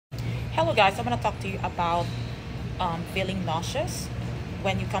Hello guys, I'm going to talk to you about feeling nauseous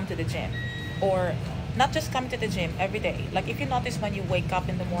when you come to the gym, or not just come to the gym every day. Like if you notice when you wake up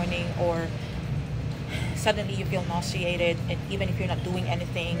in the morning, or suddenly you feel nauseated, and even if you're not doing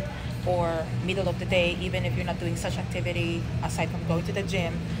anything, or middle of the day, even if you're not doing such activity aside from going to the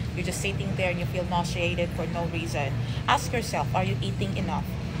gym, you're just sitting there and you feel nauseated for no reason. Ask yourself, are you eating enough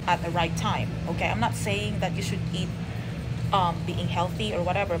at the right time? Okay, I'm not saying that you should eat being healthy or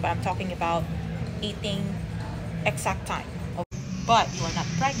whatever, but I'm talking about eating exact time. Okay? But you are not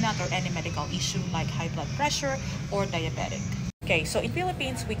pregnant or any medical issue like high blood pressure or diabetic. Okay, so in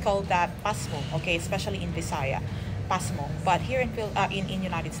Philippines we call that pasmo. Okay, especially in Visaya, pasmo. But here in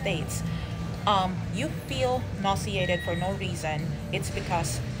United States, you feel nauseated for no reason. It's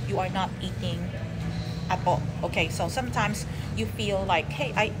because you are not eating at all. Okay, so sometimes you feel like,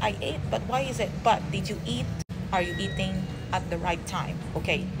 hey, I ate, but why is it? But did you eat? Are you eating at the right time?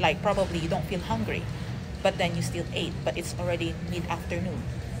 Okay, like probably you don't feel hungry, but then you still ate, but it's already mid-afternoon.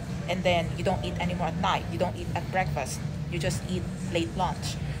 And then you don't eat anymore at night. You don't eat at breakfast. You just eat late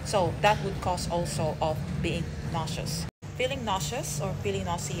lunch. So that would cause also of being nauseous. Feeling nauseous or feeling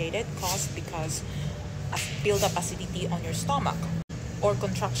nauseated caused because build up acidity on your stomach, or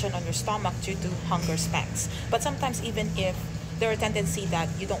contraction on your stomach due to hunger pangs. But sometimes even if there are a tendency that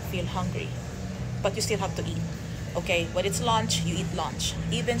you don't feel hungry, but you still have to eat. Okay, when it's lunch, you eat lunch,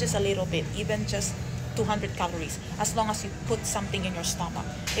 even just a little bit, even just 200 calories, as long as you put something in your stomach.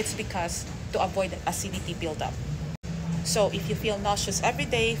 It's because to avoid acidity buildup. So if you feel nauseous every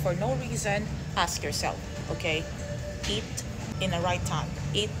day for no reason, ask yourself, okay, eat in the right time.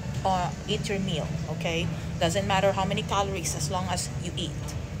 Eat your meal, okay? Doesn't matter how many calories, as long as you eat.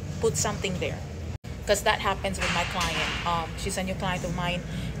 Put something there. Because that happens with my client. She's a new client of mine,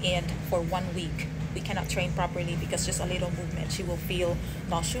 and for 1 week we cannot train properly because just a little movement she will feel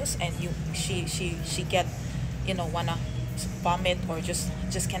nauseous, and she get, wanna vomit, or just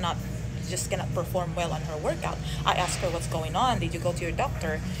cannot perform well on her workout. I asked her what's going on. Did you go to your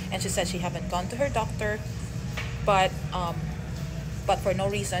doctor? And she said she haven't gone to her doctor, but for no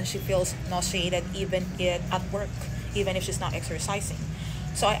reason she feels nauseated even at work, even if she's not exercising.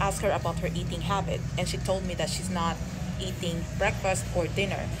 So I asked her about her eating habit, and she told me that she's not eating breakfast or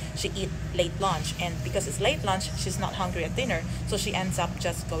dinner. She eat late lunch, and because it's late lunch, she's not hungry at dinner, so she ends up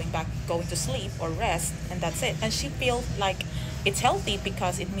just going to sleep or rest, and that's it. And she feels like it's healthy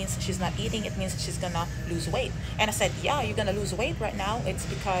because it means she's not eating. It means she's gonna lose weight. And I said, yeah, you're gonna lose weight right now. It's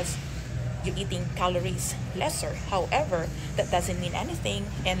because you're eating calories lesser. However, that doesn't mean anything,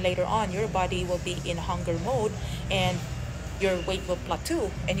 and later on your body will be in hunger mode, and your weight will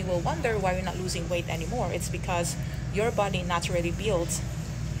plateau, and you will wonder why you're not losing weight anymore. It's because your body naturally builds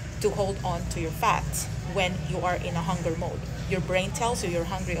to hold on to your fats when you are in a hunger mode. Your brain tells you you're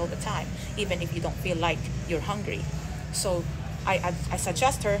hungry all the time, even if you don't feel like you're hungry. So I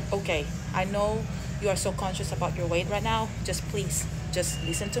suggest her, okay, I know you are so conscious about your weight right now. Please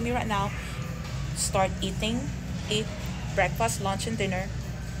listen to me right now. Start eating. Eat breakfast, lunch, and dinner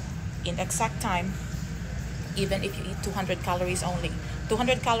in exact time. Even if you eat 200 calories only.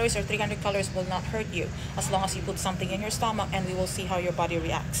 200 calories or 300 calories will not hurt you as long as you put something in your stomach, and we will see how your body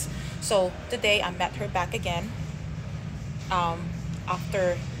reacts. So today I met her back again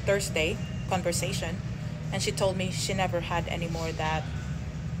after Thursday conversation, and she told me she never had any more that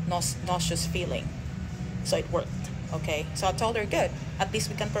nauseous feeling. So it worked. Okay, so I told her, good, at least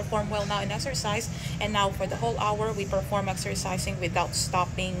we can perform well now in exercise. And now for the whole hour we perform exercising without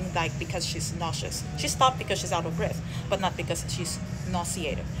stopping, like because she's nauseous. She stopped because she's out of breath, but not because she's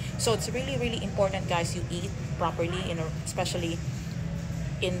nauseated. So it's really, really important, guys, you eat properly, especially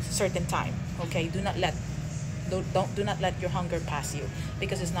in certain time. Okay, do not let your hunger pass you,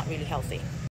 because it's not really healthy.